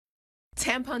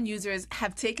Tampon users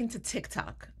have taken to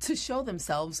TikTok to show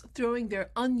themselves throwing their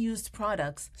unused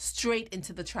products straight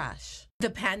into the trash.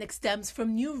 The panic stems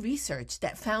from new research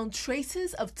that found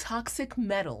traces of toxic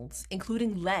metals,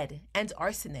 including lead and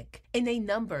arsenic, in a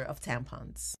number of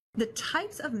tampons. The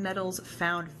types of metals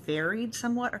found varied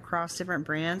somewhat across different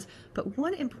brands, but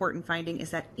one important finding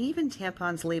is that even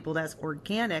tampons labeled as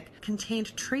organic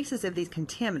contained traces of these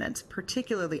contaminants,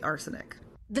 particularly arsenic.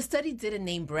 The study didn't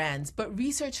name brands, but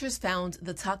researchers found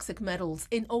the toxic metals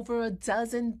in over a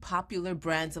dozen popular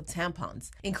brands of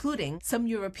tampons, including some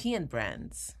European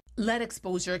brands. Lead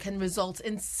exposure can result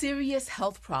in serious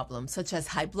health problems such as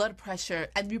high blood pressure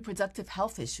and reproductive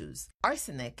health issues.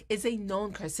 Arsenic is a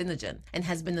known carcinogen and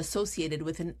has been associated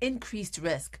with an increased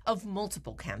risk of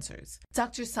multiple cancers.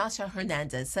 Dr. Sasha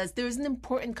Hernandez says there is an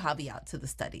important caveat to the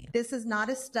study. This is not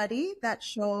a study that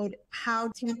showed how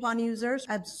tampon users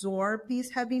absorb these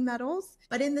heavy metals,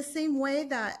 but in the same way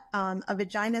that a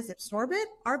vagina is absorbent,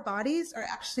 our bodies are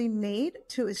actually made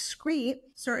to excrete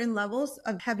certain levels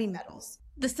of heavy metals.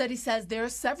 The study says there are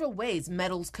several ways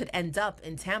metals could end up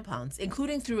in tampons,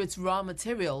 including through its raw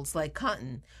materials like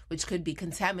cotton, which could be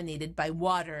contaminated by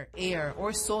water, air,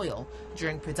 or soil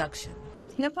during production.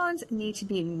 Tampons need to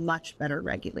be much better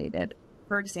regulated.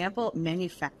 For example,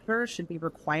 manufacturers should be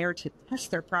required to test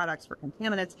their products for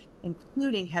contaminants,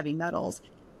 including heavy metals.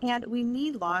 And we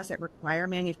need laws that require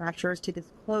manufacturers to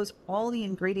disclose all the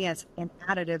ingredients and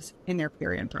additives in their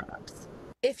period products.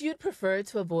 If you'd prefer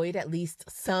to avoid at least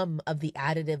some of the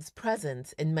additives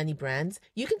present in many brands,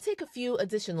 you can take a few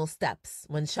additional steps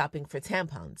when shopping for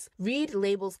tampons. Read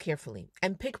labels carefully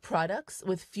and pick products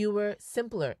with fewer,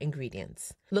 simpler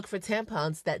ingredients. Look for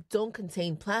tampons that don't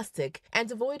contain plastic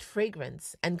and avoid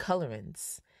fragrance and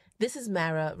colorants. This is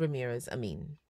Mara Ramirez Amin.